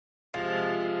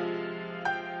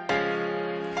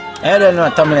I don't know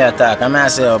Tamale attack. I may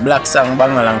say Black Song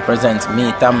Bangalang presents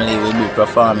me, Tamale will be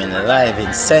performing live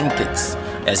in St. Kitts.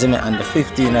 You see me on the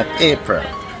 15th of April.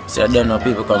 So I don't know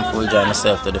people come full join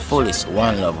yourself to the fullest.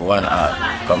 One love, one heart.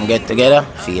 Come get together,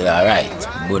 feel alright.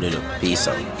 Booty up, peace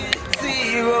out.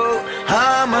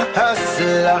 I'm a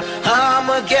hustler, I'm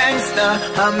a gangster,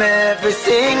 I'm every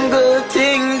single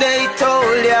thing they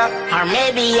told ya. Or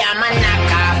maybe I'm a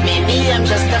knockoff, maybe I'm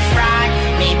just a fraud.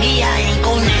 Maybe I ain't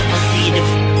gon' never see the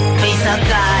face of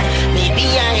God. Maybe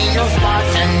I ain't no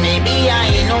Spartan, maybe I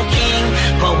ain't no king.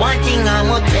 But one thing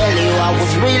I'ma tell you, I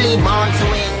was really born to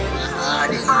win.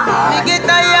 Me get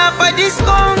tired for this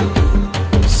skunk.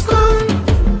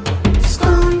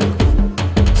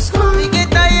 Me get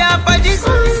tired for this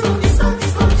skunk.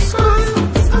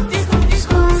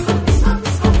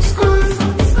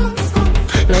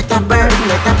 Let a bird,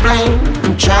 let a plane,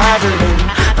 I'm traveling.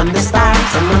 I'm the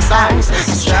stars, I'm the stars,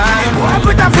 it's trying. Why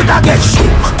put a foot I get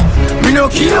shook? Me no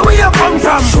care where you come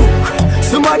from. Shook.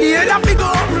 Somebody else have to go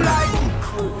up like.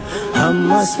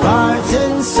 I'm a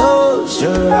Spartan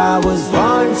soldier, I was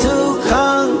born to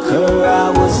conquer, I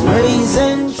was raised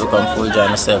in. So come full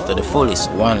join yourself to the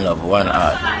fullest. One love, one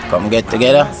heart. Come get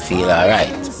together, feel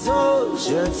alright.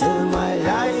 Soldier till my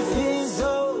life is